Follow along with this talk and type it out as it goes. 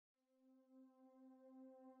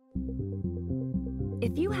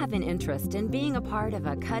If you have an interest in being a part of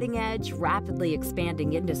a cutting-edge, rapidly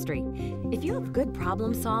expanding industry, if you have good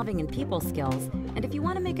problem-solving and people skills, and if you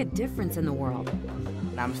want to make a difference in the world,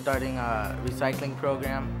 I'm starting a recycling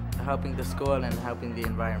program, helping the school and helping the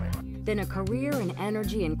environment. then a career in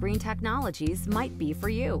energy and green technologies might be for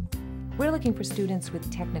you. We're looking for students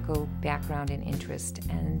with technical background and interest,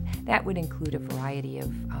 and that would include a variety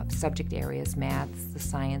of subject areas: maths, the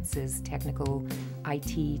sciences, technical,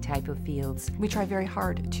 IT type of fields. We try very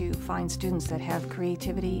hard to find students that have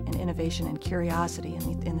creativity and innovation and curiosity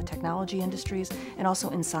in the technology industries and also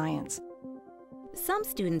in science. Some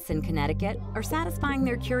students in Connecticut are satisfying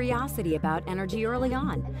their curiosity about energy early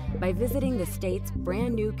on by visiting the state's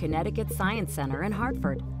brand new Connecticut Science Center in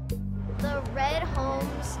Hartford. The red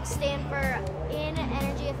homes stand for in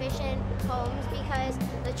energy efficient homes because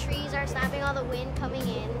the trees are stopping all the wind coming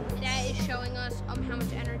in. That is showing us how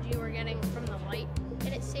much energy we're getting from the light.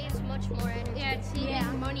 And it saves much more energy. Yeah, it's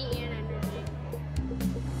saving money and energy.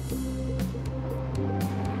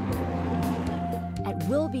 At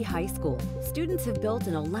Wilby High School, students have built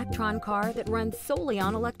an electron car that runs solely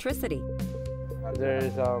on electricity.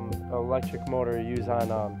 There's an electric motor used on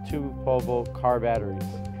 2 12-volt car batteries.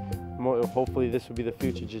 Hopefully this will be the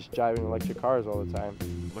future, just driving electric cars all the time.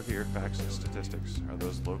 Look at your facts and statistics. Are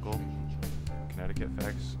those local Connecticut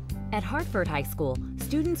facts? At Hartford High School,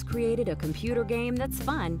 students created a computer game that's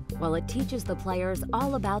fun while it teaches the players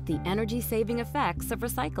all about the energy-saving effects of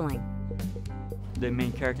recycling. The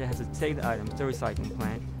main character has to take the items to the recycling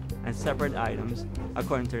plant and separate items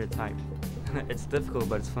according to their type. It's difficult,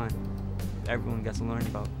 but it's fun. Everyone gets to learn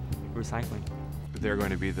about recycling. They're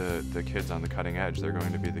going to be the kids on the cutting edge. They're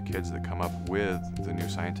going to be the kids that come up with the new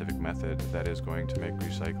scientific method that is going to make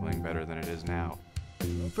recycling better than it is now.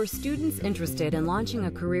 For students interested in launching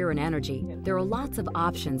a career in energy, there are lots of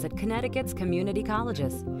options at Connecticut's community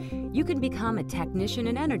colleges. You can become a technician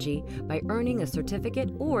in energy by earning a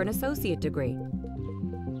certificate or an associate degree.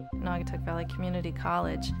 Naugatuck Valley Community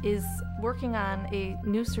College is working on a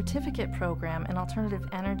new certificate program in alternative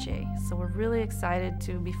energy. So we're really excited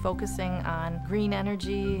to be focusing on green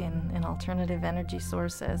energy and alternative energy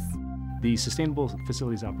sources. The Sustainable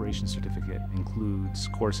Facilities Operations Certificate includes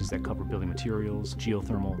courses that cover building materials,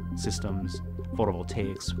 geothermal systems,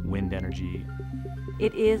 photovoltaics, wind energy.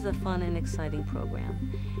 It is a fun and exciting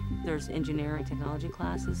program. There's engineering technology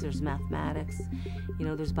classes, there's mathematics,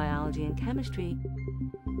 there's biology and chemistry.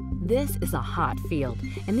 This is a hot field,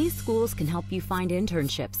 and these schools can help you find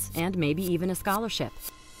internships and maybe even a scholarship.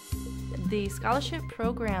 The scholarship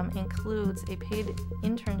program includes a paid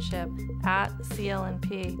internship at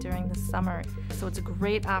CLNP during the summer, so it's a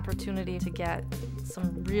great opportunity to get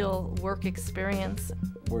some real work experience.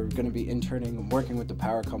 We're going to be interning and working with the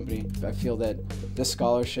power company. I feel that this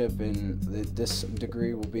scholarship and this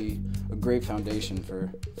degree will be a great foundation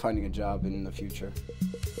for finding a job in the future.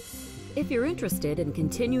 If you're interested in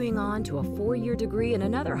continuing on to a 4-year degree in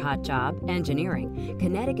another hot job, engineering,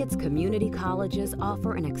 Connecticut's community colleges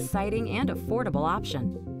offer an exciting and affordable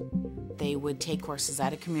option. They would take courses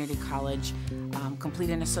at a community college, complete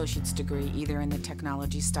an associate's degree either in the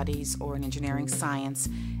technology studies or in engineering science,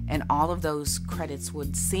 and all of those credits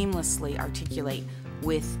would seamlessly articulate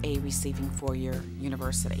with a receiving 4-year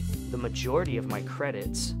university. The majority of my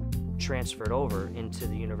credits transferred over into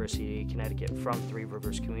the University of Connecticut from Three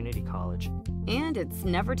Rivers Community College. And it's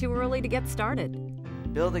never too early to get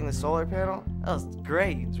started. Building the solar panel, that was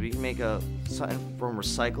great. We can make something from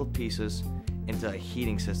recycled pieces into a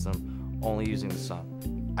heating system only using the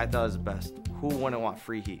sun. I thought it was the best. Who wouldn't want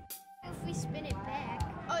free heat? If we spin it back.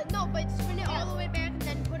 No, but spin it all the way back and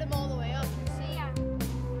then put them all the way up. See?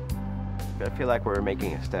 I feel like we're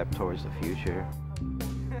making a step towards the future.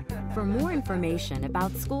 For more information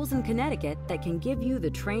about schools in Connecticut that can give you the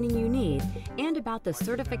training you need and about the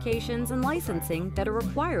certifications and licensing that are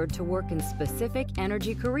required to work in specific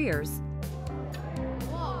energy careers,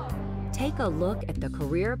 take a look at the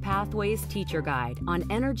Career Pathways Teacher Guide on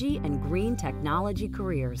energy and green technology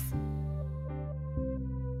careers.